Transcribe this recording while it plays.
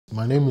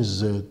My name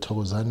is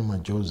Thokozani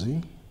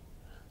Majozi.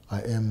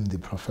 I am the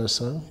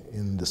professor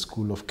in the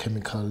School of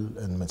Chemical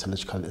and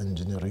Metallurgical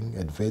Engineering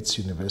at Wits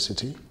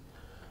University.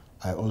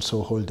 I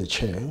also hold a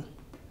chair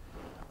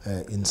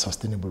in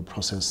Sustainable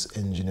Process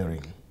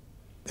Engineering.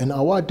 An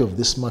award of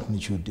this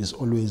magnitude is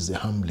always a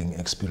humbling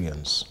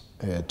experience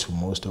to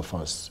most of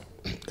us.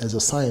 As a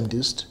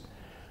scientist,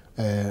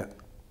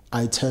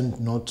 I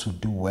tend not to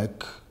do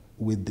work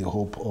with the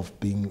hope of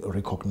being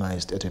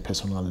recognized at a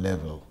personal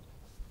level.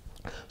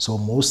 So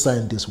most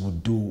scientists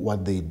would do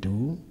what they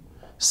do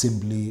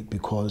simply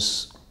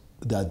because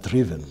they are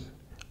driven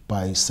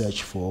by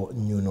search for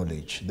new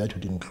knowledge. That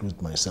would include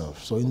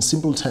myself. So in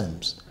simple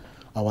terms,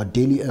 our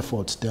daily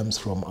effort stems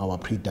from our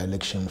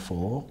predilection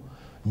for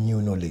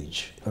new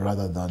knowledge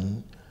rather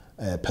than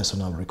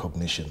personal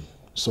recognition.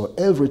 So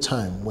every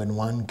time when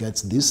one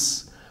gets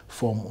this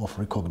form of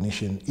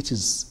recognition, it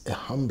is a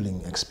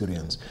humbling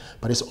experience,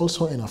 but it's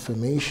also an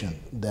affirmation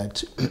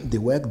that the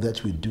work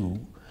that we do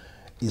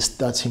is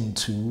starting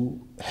to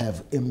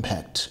have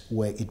impact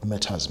where it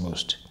matters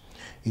most.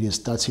 It is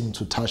starting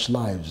to touch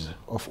lives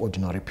of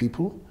ordinary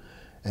people,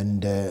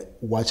 and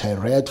what I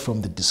read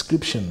from the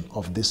description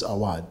of this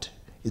award,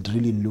 it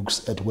really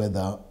looks at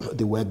whether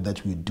the work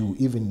that we do,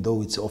 even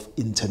though it's of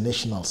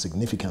international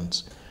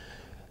significance,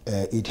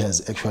 it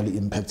has actually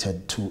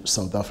impacted to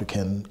South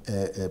African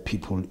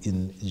people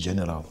in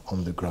general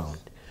on the ground.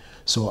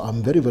 So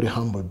I'm very, very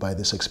humbled by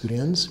this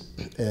experience,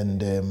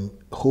 and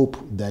hope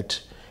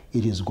that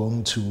it is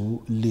going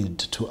to lead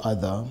to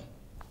other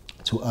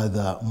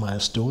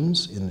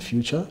milestones in the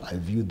future. I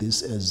view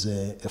this as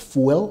a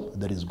fuel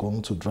that is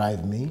going to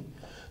drive me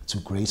to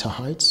greater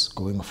heights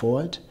going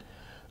forward.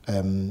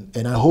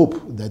 And I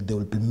hope that there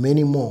will be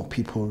many more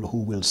people who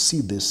will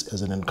see this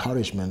as an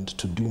encouragement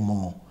to do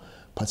more,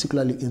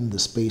 particularly in the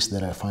space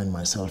that I find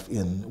myself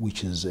in,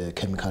 which is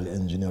chemical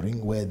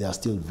engineering, where there are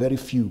still very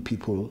few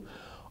people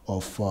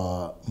of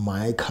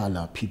my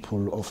color,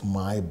 people of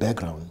my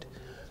background,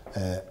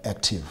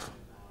 active.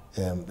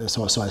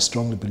 So I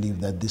strongly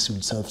believe that this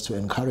will serve to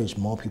encourage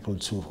more people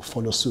to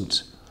follow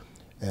suit,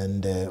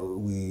 and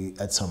we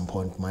at some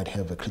point might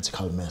have a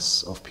critical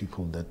mass of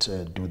people that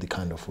do the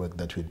kind of work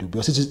that we do,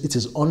 because it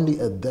is only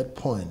at that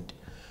point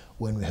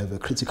when we have a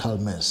critical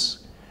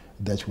mass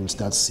that we'll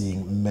start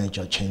seeing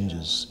major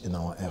changes in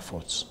our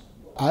efforts.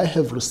 I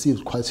have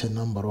received quite a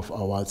number of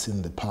awards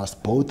in the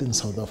past, both in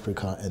South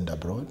Africa and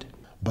abroad,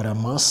 but I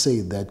must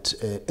say that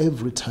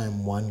every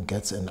time one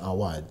gets an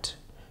award,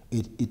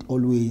 it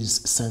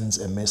always sends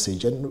a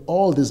message, and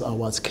all these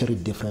awards carry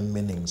different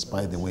meanings,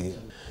 by the way.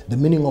 The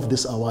meaning of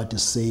this award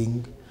is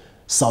saying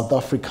South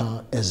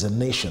Africa as a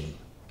nation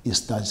is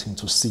starting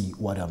to see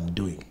what I'm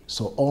doing.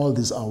 So all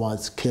these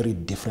awards carry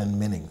different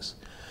meanings,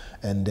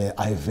 and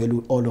I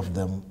value all of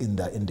them in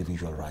their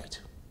individual right.